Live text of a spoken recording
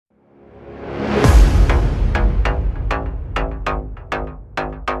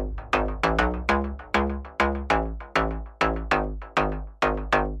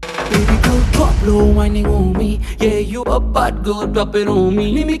slow whining on me. Yeah, you a bad girl, drop it on me.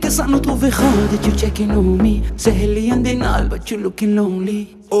 ਨੀ ਕਿ ਸਾਨੂੰ ਤੂੰ ਵਿਖਾ that you checking on me. ਸਹੇਲੀਆਂ ਦੇ ਨਾਲ but you looking lonely.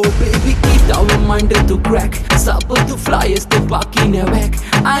 Oh baby, keep that reminder to crack. Sappel to flyers, te pak in de weg.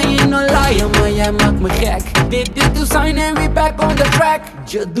 I ain't no liar, maar jij maakt me gek. Dit to sign and we back on the track.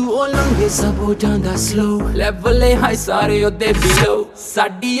 Jadoo al lang is sab ho janda slow. Level a high, sare o de below.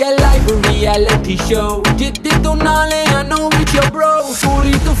 Saadi a live reality show. Dit to naale, I know with your bro.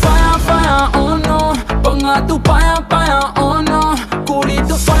 Kuri to fire, fire, oh no. Panga to paya, paya, oh no. Kuri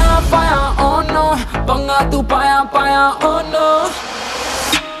to fire, fire, oh no. Panga to paya, paya, oh no.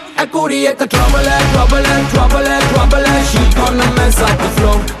 A kuri ek trouble hai, trouble hai, trouble hai, trouble hai. She gonna mess up the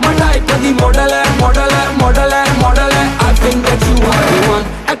flow. My type of the model hai, model hai, model hai, model hai. I think that you are the one.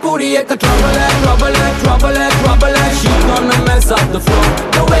 A kuri ek trouble hai, trouble hai, trouble hai, trouble hai. She gonna mess up the flow.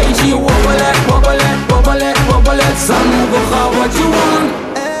 The way she wobble hai, wobble hai, wobble hai, wobble hai. Son, go have what you want.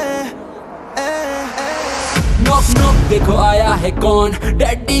 Knock knock, dekho aaya hai kaun.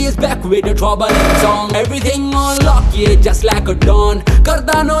 Daddy is back with the trouble song. Everything on lock, yeah, just like a dawn.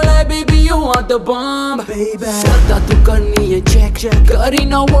 Karda no lie, baby, you want the bomb, baby. Karda tu karni hai check, kari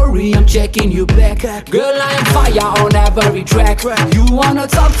no worry, I'm checking you back. Girl, I am fire on every track. You wanna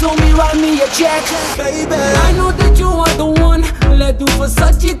talk to me, write me a check, baby. I know that you are the one. Let do for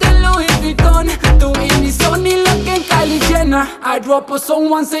such it and Louis Vuitton. Tu in the sunny looking Kylie Jenner. I drop a song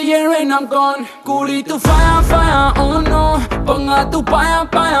once a year and I'm gone. Kuri to fire, fire, oh no. Panga to paya,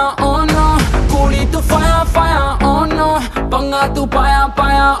 paya, oh no. Kuri to fire, fire, oh no. Panga to paya,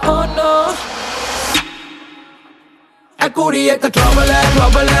 paya, oh no. A kuri ek trouble hai,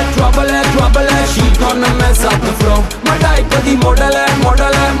 trouble hai, trouble hai, trouble hai. She gonna mess up the flow. My type of the model hai,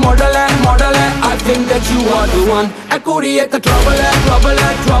 model hai, model hai, model hai. I think that you are the one. A kuri ek trouble hai, trouble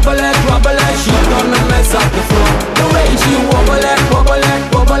hai, trouble hai, trouble hai. She gonna mess up the flow. The way she wobble hai, wobble hai,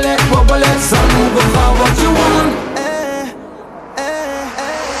 wobble hai, wobble hai. Son, go have what you want.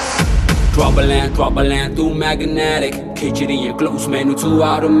 Trouble and too magnetic. Kitchen in close menu too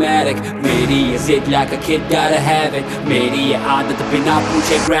automatic. Meri is it like a kid gotta have it. Meri aadat bina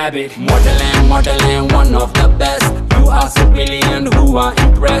pooche grab it. Model and one of the best. You are so brilliant, who are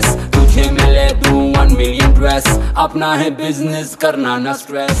impressed. Tujhe mile do 1 million dress. Apna hai business, karna na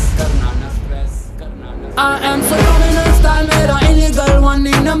stress, karna na stress, karna na stress. I am so dominant style, mera illegal, 1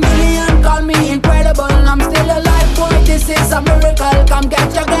 in a million. Call me incredible, I'm still alive, boy, this is a miracle. Come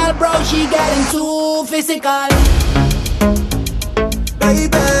get your girl, bro, she getting too physical,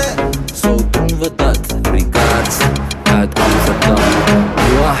 baby. So tum vadat regards at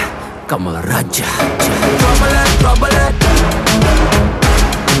Trouble-Kamal Raja. Trouble hai, trouble hai.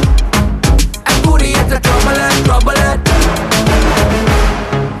 A kuri ek trouble hai, trouble hai,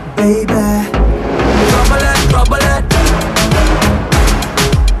 baby. Trouble hai, trouble hai.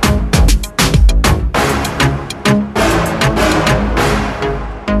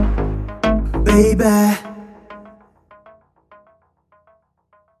 Baby.